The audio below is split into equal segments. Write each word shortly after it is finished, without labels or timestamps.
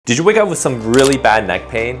Did you wake up with some really bad neck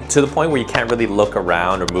pain to the point where you can't really look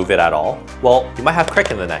around or move it at all? Well, you might have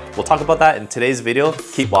crick in the neck. We'll talk about that in today's video.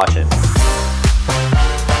 Keep watching.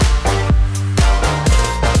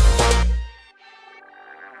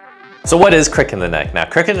 So what is crick in the neck? Now,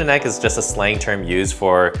 crick in the neck is just a slang term used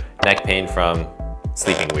for neck pain from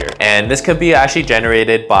sleeping weird. And this could be actually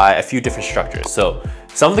generated by a few different structures. So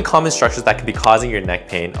some of the common structures that could be causing your neck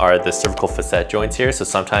pain are the cervical facet joints here. So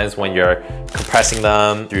sometimes when you're compressing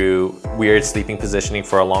them through weird sleeping positioning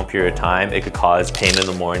for a long period of time, it could cause pain in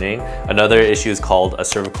the morning. Another issue is called a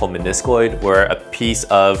cervical meniscoid, where a piece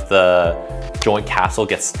of the joint capsule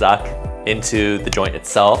gets stuck into the joint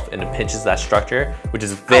itself and it pinches that structure, which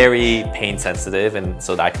is very pain sensitive, and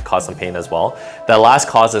so that could cause some pain as well. The last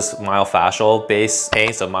cause is myofascial base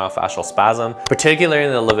pain, so myofascial spasm, particularly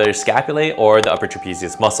in the levator scapulae or the upper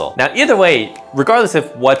trapezius muscle. Now, either way, regardless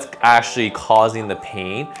of what's actually causing the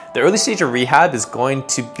pain, the early stage of rehab is going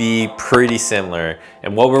to be pretty similar.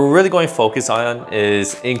 And what we're really going to focus on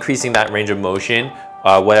is increasing that range of motion,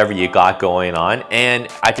 whatever you got going on, and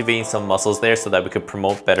activating some muscles there so that we could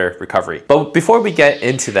promote better recovery. But before we get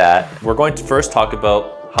into that, we're going to first talk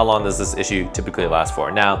about how long does this issue typically last for.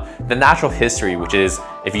 Now, the natural history, which is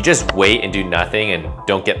if you just wait and do nothing and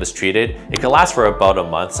don't get this treated, it can last for about a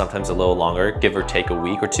month, sometimes a little longer, give or take a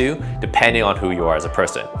week or two, depending on who you are as a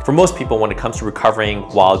person. For most people, when it comes to recovering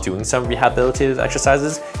while doing some rehabilitative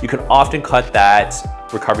exercises, you can often cut that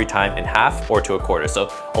recovery time in half or to a quarter.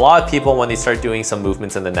 So a lot of people, when they start doing some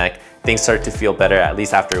movements in the neck, things start to feel better at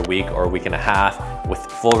least after a week or a week and a half, with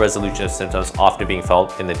full resolution of symptoms often being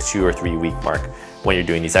felt in the 2 or 3 week mark when you're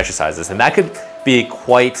doing these exercises. And that could be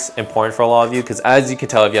quite important for a lot of you, because as you can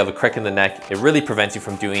tell, if you have a crick in the neck, it really prevents you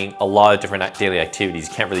from doing a lot of different daily activities.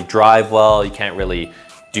 You can't really drive well, you can't really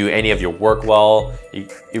do any of your work well.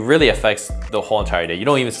 It really affects the whole entire day. You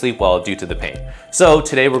don't even sleep well due to the pain. So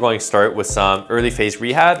today we're going to start with some early phase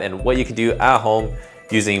rehab and what you can do at home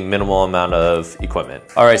using minimal amount of equipment.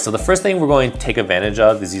 All right, so the first thing we're going to take advantage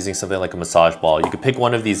of is using something like a massage ball. You could pick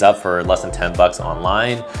one of these up for less than 10 bucks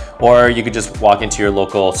online, or you could just walk into your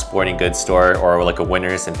local sporting goods store or like a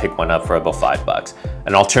Winners and pick one up for about 5 bucks.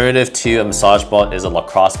 An alternative to a massage ball is a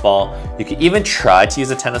lacrosse ball. You could even try to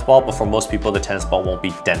use a tennis ball, but for most people, the tennis ball won't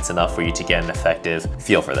be dense enough for you to get an effective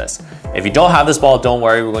feel for this. If you don't have this ball, don't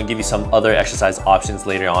worry, we're going to give you some other exercise options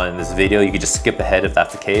later on in this video. You could just skip ahead if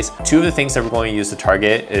that's the case. Two of the things that we're going to use to target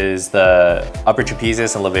is the upper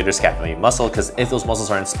trapezius and levator scapulae muscle, because if those muscles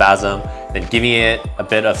are in spasm, then giving it a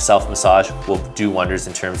bit of self-massage will do wonders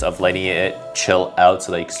in terms of letting it chill out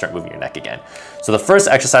so that you can start moving your neck again. So the first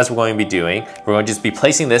exercise we're going to be doing, we're going to just be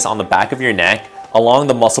placing this on the back of your neck along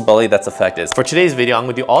the muscle belly that's affected. For today's video, I'm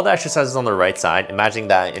going to do all the exercises on the right side, imagining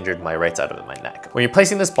that I injured my right side of my neck. When you're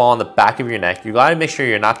placing this ball on the back of your neck, you gotta make sure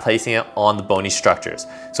you're not placing it on the bony structures.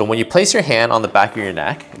 So when you place your hand on the back of your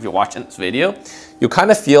neck, if you're watching this video, you'll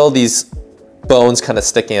kind of feel these bones kind of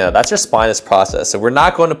sticking out. That's your spinous process. So we're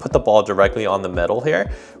not going to put the ball directly on the metal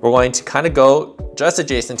here. We're going to kind of go just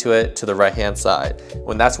adjacent to it to the right hand side,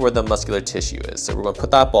 when that's where the muscular tissue is. So we're going to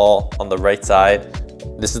put that ball on the right side.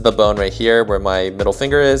 This is the bone right here where my middle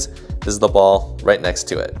finger is. This is the ball right next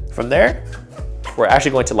to it. From there, we're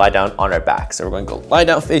actually going to lie down on our back. So we're going to go lie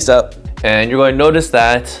down face up, and you're going to notice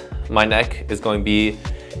that my neck is going to be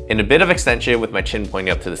in a bit of extension with my chin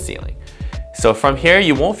pointing up to the ceiling. So from here,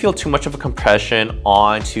 you won't feel too much of a compression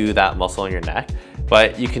onto that muscle in your neck,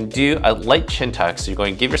 but you can do a light chin tuck. So you're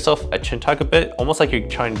going to give yourself a chin tuck a bit, almost like you're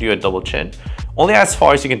trying to do a double chin, only as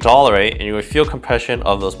far as you can tolerate, and you're going to feel compression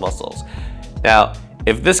of those muscles. Now,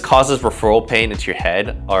 if this causes referral pain into your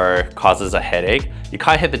head or causes a headache, you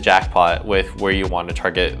kind of hit the jackpot with where you want to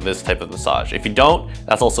target this type of massage. If you don't,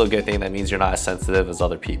 that's also a good thing. That means you're not as sensitive as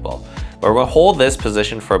other people. But we're going to hold this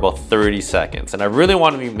position for about 30 seconds. And I really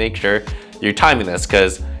want to make sure you're timing this,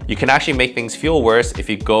 because you can actually make things feel worse if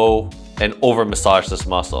you go and over massage this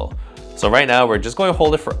muscle. So right now, we're just going to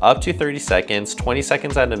hold it for up to 30 seconds, 20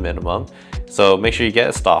 seconds at a minimum. So make sure you get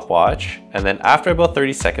a stopwatch. And then after about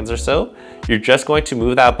 30 seconds or so, you're just going to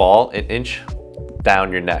move that ball an inch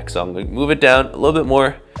down your neck. So I'm going to move it down a little bit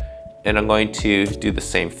more, and I'm going to do the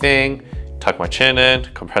same thing, tuck my chin in,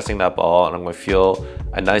 compressing that ball, and I'm going to feel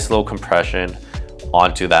a nice little compression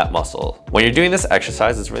onto that muscle. When you're doing this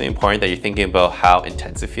exercise, it's really important that you're thinking about how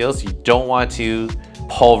intense it feels. You don't want to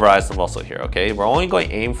pulverize the muscle here, okay? We're only going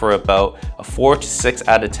to aim for about a 4 to 6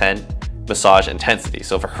 out of 10 massage intensity.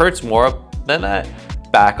 So if it hurts more than that,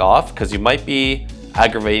 back off, because you might be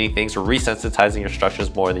aggravating things or resensitizing your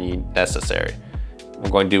structures more than necessary. We're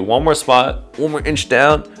going to do one more spot, one more inch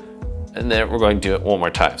down, and then we're going to do it one more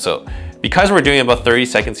time. So Because we're doing about 30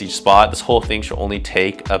 seconds each spot, this whole thing should only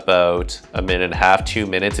take about 1.5 minutes, 2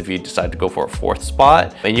 minutes if you decide to go for a 4th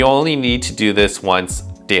spot. And you only need to do this once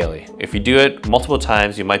daily. If you do it multiple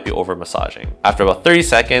times, you might be over massaging. After about 30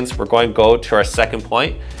 seconds, we're going to go to our second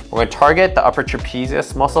point. We're going to target the upper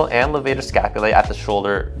trapezius muscle and levator scapulae at the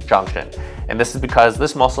shoulder junction. And this is because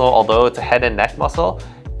this muscle, although it's a head and neck muscle,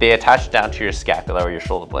 they attach down to your scapula or your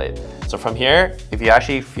shoulder blade. So from here, if you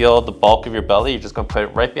actually feel the bulk of your belly, you're just gonna put it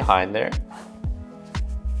right behind there.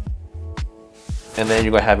 And then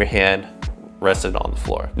you're gonna have your hand rested on the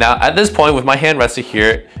floor. Now, at this point, with my hand rested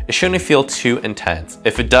here, it shouldn't feel too intense.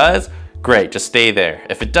 If it does, great, just stay there.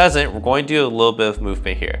 If it doesn't, we're going to do a little bit of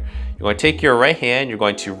movement here. You're going to take your right hand, you're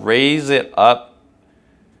going to raise it up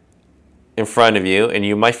in front of you, and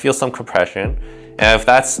you might feel some compression. And if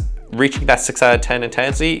that's reaching that 6 out of 10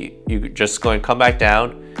 intensity, you're just going to come back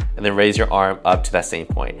down and then raise your arm up to that same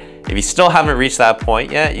point. If you still haven't reached that point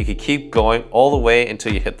yet, you can keep going all the way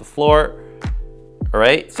until you hit the floor. All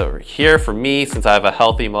right, so here for me, since I have a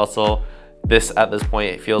healthy muscle, at this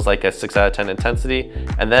point, it feels like a 6 out of 10 intensity.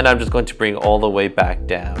 And then I'm just going to bring all the way back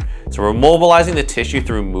down. So we're mobilizing the tissue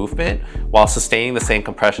through movement while sustaining the same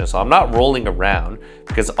compression. So I'm not rolling around,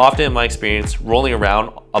 because often in my experience, rolling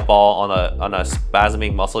around a ball on a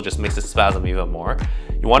spasming muscle just makes it spasm even more.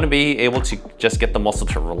 You want to be able to just get the muscle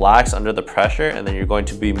to relax under the pressure, and then you're going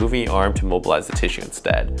to be moving your arm to mobilize the tissue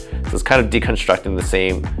instead. So it's kind of deconstructing the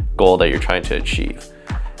same goal that you're trying to achieve.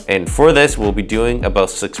 And for this, we'll be doing about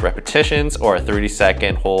 6 repetitions or a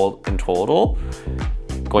 30-second hold in total.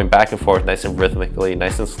 Going back and forth nice and rhythmically,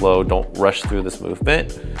 nice and slow. Don't rush through this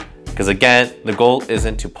movement. Because again, the goal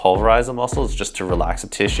isn't to pulverize the muscle, it's just to relax the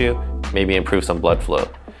tissue, maybe improve some blood flow,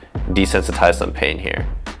 desensitize some pain here.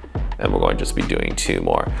 And we're going to just be doing 2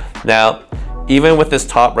 more. Now, even with this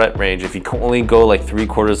top rep range, if you can only go like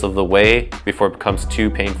 3/4 of the way before it becomes too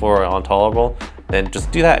painful or intolerable, then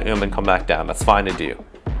just do that and then come back down. That's fine to do.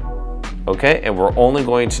 Okay, and we're only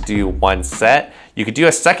going to do 1 set. You could do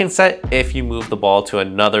a second set if you move the ball to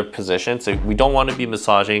another position. So we don't want to be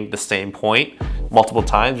massaging the same point multiple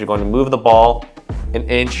times. You're going to move the ball 1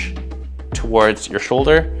 inch towards your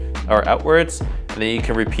shoulder or outwards, and then you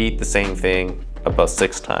can repeat the same thing about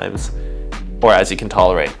 6 times, or as you can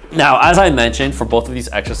tolerate. Now, as I mentioned, for both of these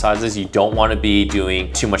exercises, you don't want to be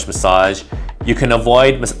doing too much massage. You can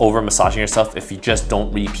avoid over massaging yourself if you just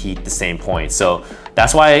don't repeat the same point. So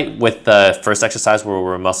that's why with the first exercise where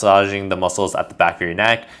we're massaging the muscles at the back of your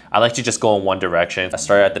neck, I like to just go in one direction. I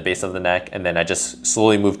start at the base of the neck and then I just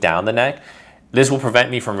slowly move down the neck. This will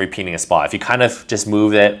prevent me from repeating a spot. If you kind of just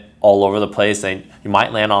move it all over the place, then you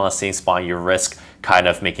might land on the same spot and you risk kind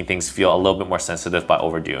of making things feel a little bit more sensitive by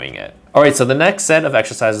overdoing it. All right, so the next set of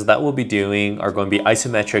exercises that we'll be doing are going to be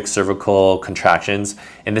isometric cervical contractions.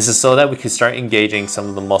 And this is so that we can start engaging some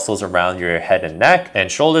of the muscles around your head and neck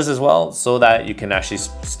and shoulders as well, so that you can actually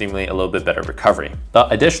stimulate a little bit better recovery. The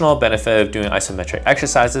additional benefit of doing isometric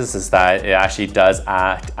exercises is that it actually does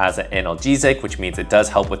act as an analgesic, which means it does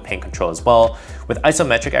help with pain control as well. With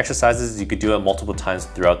isometric exercises, you could do it multiple times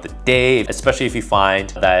throughout the day, especially if you find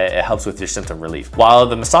that it helps with your symptom relief. While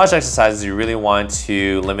the massage exercises, you really want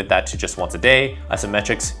to limit that to just once a day.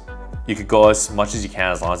 Isometrics, you could go as much as you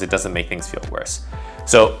can as long as it doesn't make things feel worse.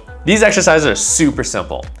 So these exercises are super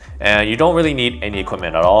simple and you don't really need any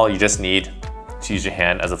equipment at all. You just need to use your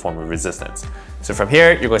hand as a form of resistance. So from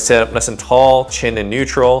here, you're going to sit up nice and tall, chin in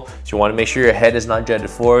neutral. So you want to make sure your head is not jutted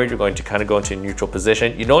forward. You're going to kind of go into a neutral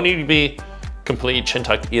position. You don't need to be completely chin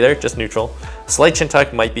tucked either, just neutral. Slight chin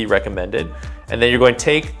tuck might be recommended. And then you're going to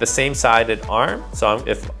take the same sided arm. So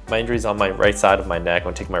if my injury is on my right side of my neck, I'm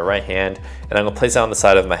going to take my right hand and I'm going to place it on the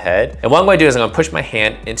side of my head. And what I'm going to do is I'm going to push my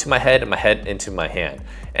hand into my head and my head into my hand.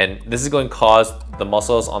 And this is going to cause the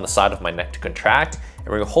muscles on the side of my neck to contract. And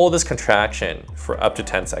we're going to hold this contraction for up to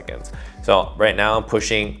 10 seconds. So right now I'm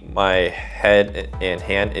pushing my head and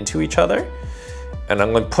hand into each other. And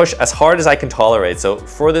I'm going to push as hard as I can tolerate. So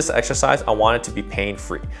for this exercise, I want it to be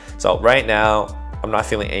pain-free. So right now, I'm not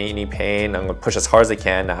feeling any pain. I'm going to push as hard as I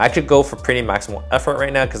can. Now, I could go for pretty maximal effort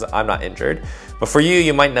right now because I'm not injured. But for you,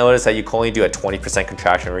 you might notice that you can only do a 20%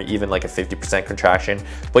 contraction or even like a 50% contraction.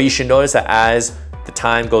 But you should notice that as the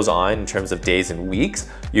time goes on in terms of days and weeks,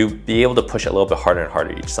 you'll be able to push it a little bit harder and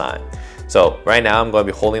harder each time. So right now I'm going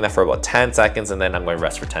to be holding that for about 10 seconds and then I'm going to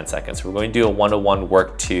rest for 10 seconds. So we're going to do a 1-to-1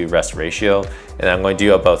 work to rest ratio and I'm going to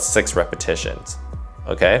do about 6 repetitions.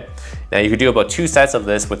 Okay, now you could do about 2 sets of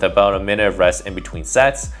this with about a minute of rest in between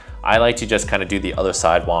sets. I like to just kind of do the other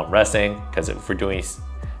side while I'm resting because if we're doing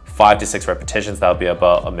 5 to 6 repetitions, that'll be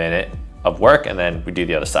about a minute of work and then we do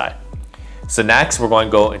the other side. So next we're going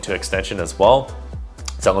to go into extension as well.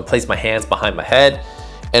 So I'm going to place my hands behind my head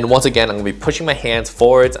And once again, I'm gonna be pushing my hands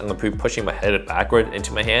forwards. I'm gonna be pushing my head backward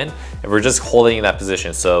into my hand, and we're just holding in that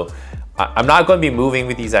position. So I'm not going to be moving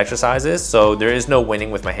with these exercises, so there is no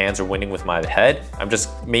winning with my hands or winning with my head. I'm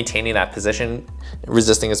just maintaining that position,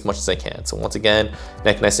 resisting as much as I can. So once again,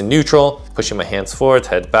 neck nice and neutral, pushing my hands forward,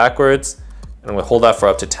 head backwards, and I'm going to hold that for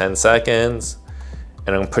up to 10 seconds,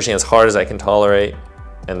 and I'm pushing as hard as I can tolerate,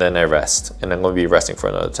 and then I rest, and I'm going to be resting for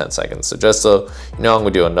another 10 seconds. So just so you know, I'm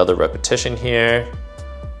going to do another repetition here,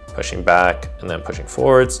 pushing back and then pushing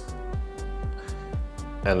forwards,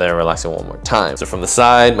 and then relaxing one more time. So from the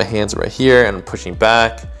side, my hands are right here and I'm pushing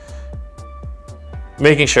back,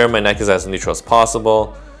 making sure my neck is as neutral as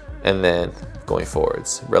possible, and then going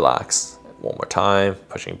forwards. Relax. One more time,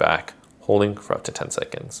 pushing back, holding for up to 10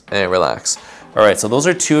 seconds, and relax. All right, so those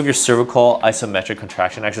are two of your cervical isometric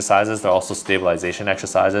contraction exercises. They're also stabilization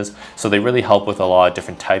exercises. So they really help with a lot of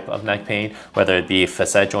different type of neck pain, whether it be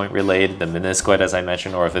facet joint related, the meniscoid as I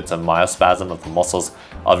mentioned, or if it's a myospasm of the muscles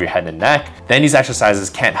of your head and neck. Then these exercises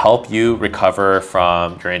can help you recover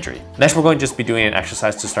from your injury. Next, we're going to just be doing an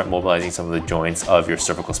exercise to start mobilizing some of the joints of your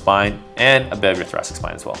cervical spine and a bit of your thoracic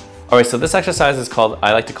spine as well. All right, so this exercise is called,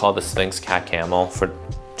 I like to call the Sphinx cat camel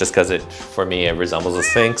just because for me, it resembles a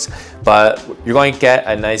sphinx. But you're going to get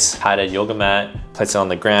a nice padded yoga mat, place it on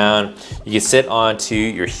the ground. You can sit onto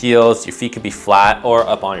your heels. Your feet could be flat or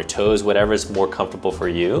up on your toes, whatever is more comfortable for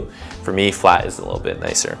you. For me, flat is a little bit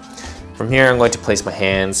nicer. From here, I'm going to place my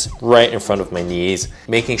hands right in front of my knees,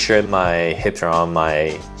 making sure my hips are on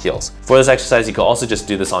my heels. For this exercise, you can also just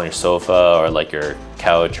do this on your sofa or like your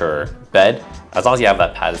couch or bed. As long as you have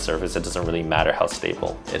that padded surface, it doesn't really matter how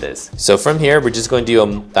stable it is. So from here, we're just going to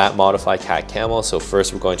do that modified cat camel. So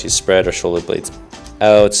first we're going to spread our shoulder blades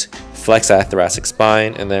out, flex that thoracic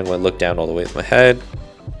spine, and then I'm going to look down all the way with my head.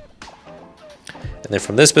 And then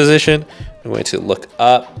from this position, I'm going to look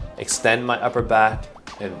up, extend my upper back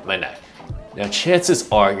and my neck. Now chances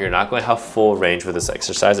are you're not going to have full range with this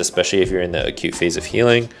exercise, especially if you're in the acute phase of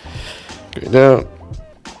healing. Going down,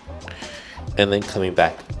 and then coming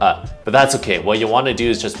back up. But that's okay. What you want to do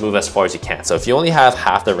is just move as far as you can. So if you only have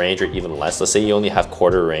half the range or even less, let's say you only have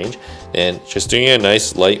quarter range, then just doing a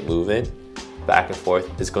nice light movement back and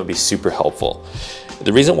forth is going to be super helpful.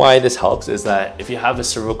 The reason why this helps is that if you have a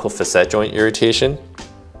cervical facet joint irritation,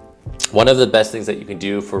 one of the best things that you can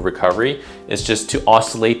do for recovery is just to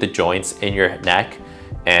oscillate the joints in your neck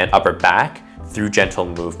and upper back through gentle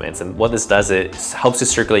movements. And what this does is helps to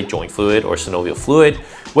circulate joint fluid or synovial fluid,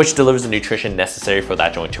 which delivers the nutrition necessary for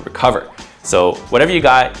that joint to recover. So whatever you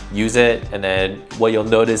got, use it. And then what you'll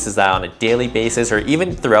notice is that on a daily basis or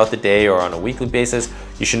even throughout the day or on a weekly basis,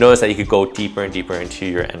 you should notice that you could go deeper and deeper into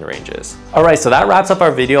your end ranges. All right, so that wraps up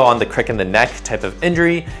our video on the crick in the neck type of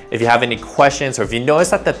injury. If you have any questions or if you notice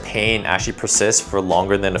that the pain actually persists for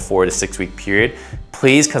longer than a 4 to 6 week period,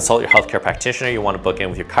 please consult your healthcare practitioner. You want to book in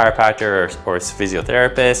with your chiropractor or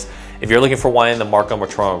physiotherapist. If you're looking for one in the Markham or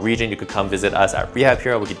Toronto region, you could come visit us at Rehab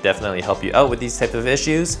Hero. We could definitely help you out with these types of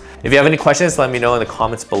issues. If you have any questions, let me know in the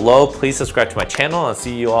comments below. Please subscribe to my channel and I'll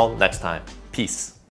see you all next time. Peace.